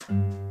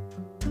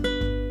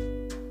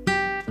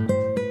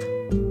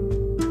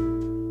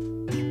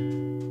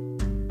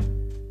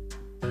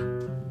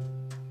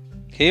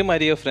Hey, my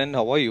dear friend,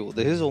 how are you?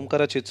 This is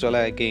Omkara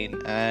Chitrala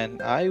again,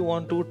 and I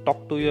want to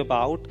talk to you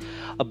about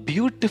a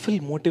beautiful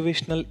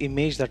motivational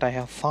image that I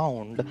have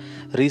found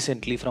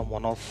recently from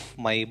one of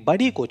my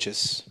buddy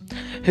coaches.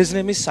 His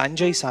name is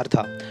Sanjay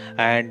Sartha,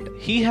 and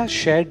he has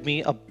shared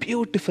me a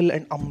beautiful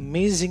and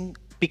amazing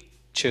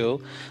picture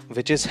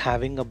which is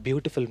having a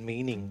beautiful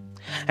meaning.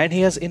 And he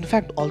has, in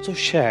fact, also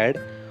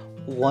shared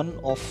one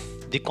of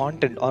the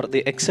content or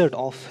the excerpt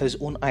of his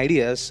own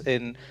ideas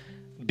in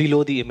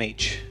below the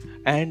image.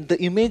 And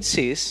the image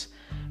says,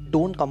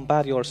 don't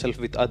compare yourself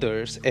with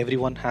others,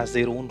 everyone has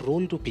their own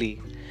role to play.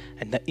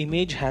 And the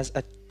image has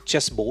a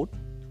chessboard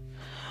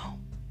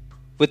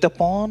with the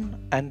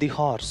pawn and the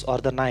horse or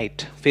the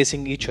knight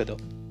facing each other.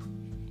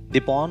 The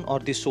pawn or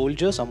the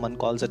soldier, someone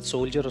calls it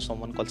soldier or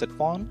someone calls it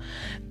pawn,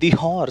 the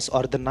horse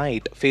or the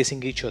knight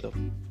facing each other.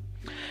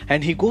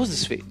 And he goes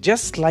this way,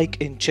 just like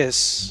in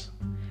chess,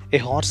 a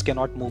horse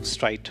cannot move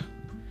straight,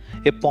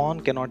 a pawn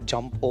cannot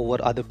jump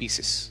over other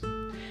pieces.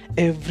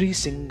 Every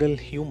single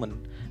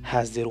human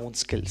has their own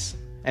skills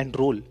and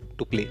role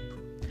to play.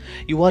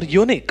 You are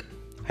unique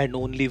and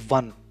only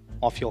one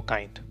of your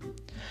kind.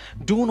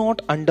 Do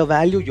not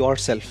undervalue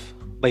yourself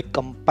by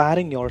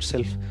comparing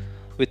yourself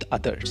with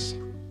others.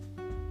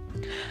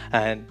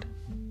 And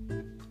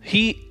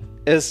he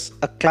is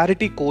a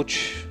clarity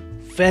coach,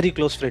 very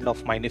close friend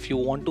of mine. If you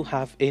want to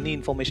have any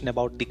information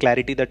about the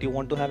clarity that you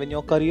want to have in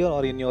your career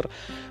or in your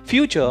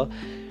future,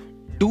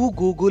 do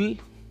Google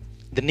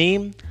the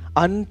name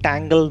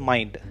Untangle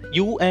Mind,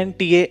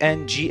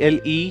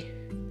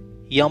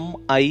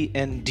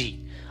 UNTANGLEMIND,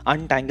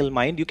 Untangle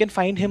Mind. You can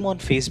find him on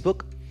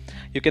Facebook,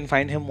 you can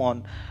find him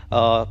on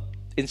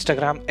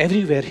Instagram,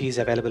 everywhere he is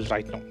available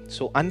right now.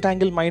 So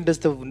Untangle Mind is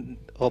the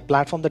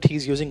platform that he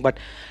is using. But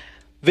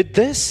with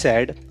this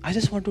said, I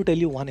just want to tell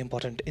you one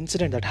important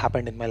incident that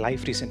happened in my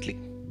life recently.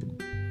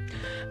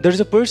 There is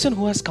a person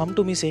who has come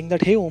to me saying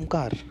that, hey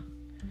Omkar,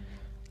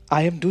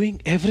 I am doing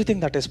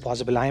everything that is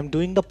possible. I am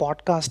doing the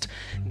podcast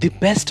the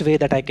best way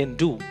that I can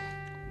do.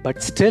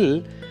 But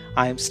still,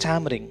 I am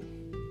stammering.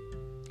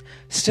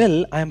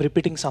 Still, I am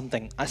repeating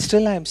something.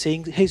 Still, I am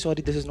saying, hey,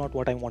 sorry, this is not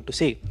what I want to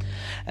say.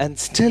 And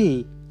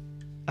still,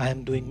 I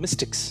am doing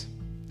mistakes.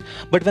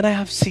 But when I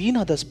have seen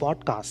others'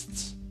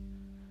 podcasts,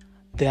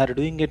 they are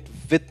doing it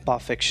with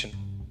perfection.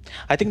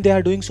 I think they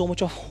are doing so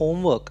much of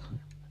homework.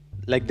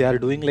 Like they are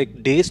doing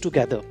like days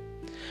together.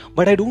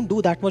 But I don't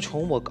do that much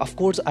homework. Of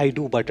course I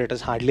do, but it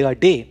is hardly a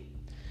day.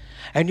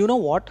 And you know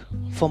what?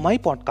 For my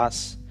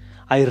podcasts,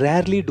 I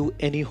rarely do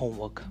any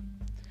homework.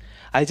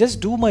 I just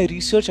do my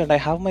research and I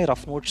have my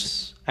rough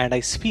notes and I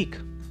speak.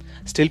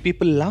 Still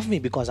people love me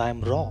because I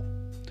am raw.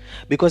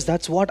 Because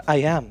that's what I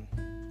am.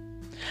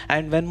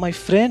 And when my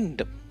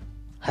friend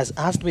has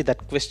asked me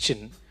that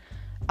question,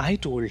 I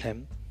told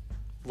him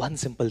one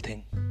simple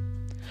thing.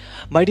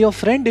 My dear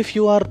friend, if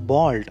you are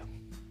bald,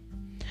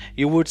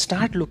 you would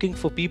start looking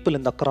for people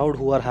in the crowd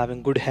who are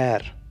having good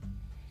hair.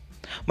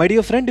 My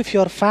dear friend, if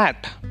you are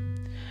fat,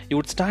 you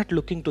would start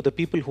looking to the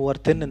people who are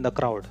thin in the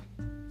crowd.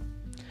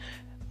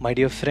 My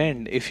dear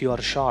friend, if you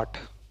are short,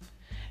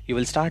 you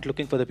will start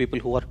looking for the people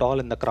who are tall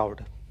in the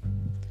crowd.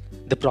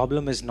 The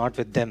problem is not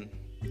with them.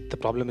 The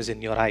problem is in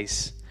your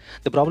eyes.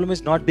 The problem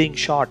is not being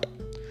short.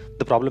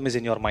 The problem is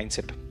in your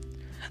mindset.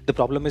 The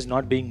problem is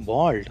not being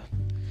bald.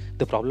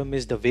 The problem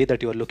is the way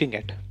that you are looking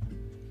at.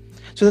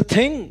 So the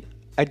thing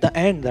at the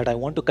end that I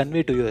want to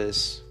convey to you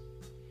is,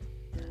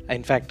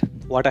 in fact,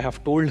 what I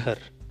have told her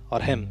or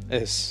him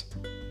is,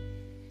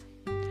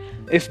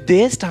 if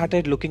they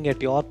started looking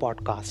at your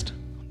podcast,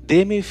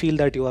 they may feel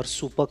that you are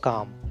super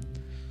calm,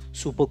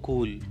 super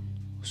cool,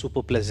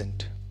 super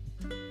pleasant.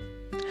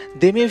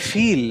 They may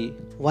feel,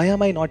 why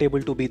am I not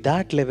able to be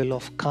that level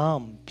of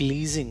calm,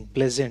 pleasing,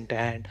 pleasant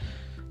and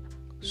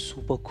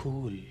super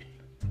cool?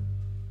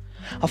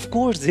 Of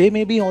course, they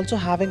may be also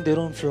having their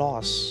own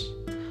flaws.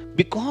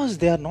 Because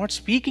they are not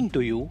speaking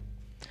to you,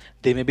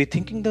 they may be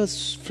thinking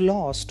those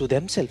flaws to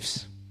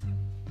themselves.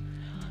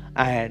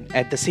 And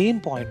at the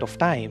same point of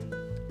time,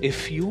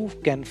 if you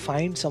can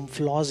find some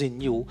flaws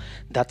in you,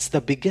 that's the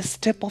biggest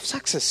step of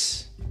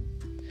success.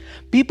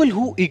 People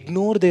who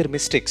ignore their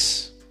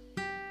mistakes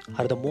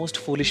are the most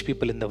foolish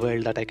people in the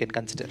world that I can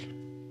consider.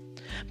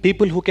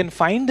 People who can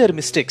find their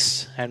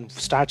mistakes and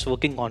starts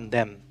working on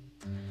them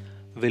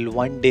will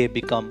one day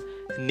become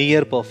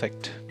near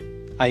perfect.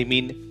 I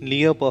mean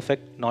near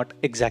perfect, not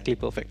exactly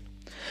perfect.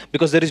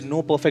 Because there is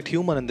no perfect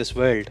human in this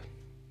world.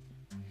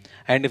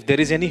 And if there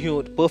is any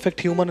perfect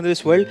human in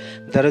this world,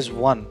 there is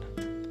one.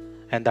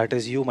 And that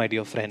is you, my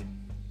dear friend.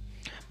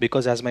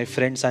 Because as my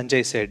friend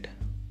Sanjay said,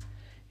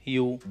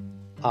 you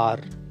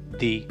are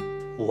the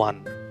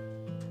one.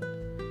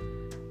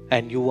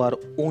 And you are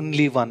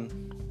only one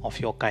of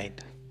your kind.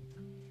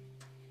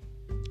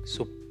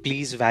 So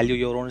please value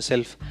your own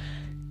self.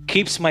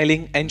 Keep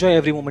smiling, enjoy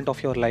every moment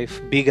of your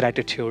life, be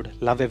gratitude,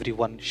 love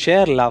everyone,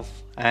 share love,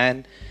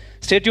 and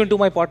stay tuned to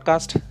my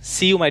podcast.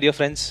 See you, my dear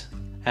friends.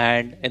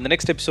 And in the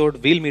next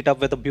episode, we'll meet up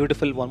with a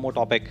beautiful one more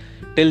topic.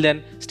 Till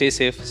then, stay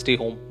safe, stay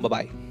home.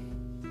 Bye-bye.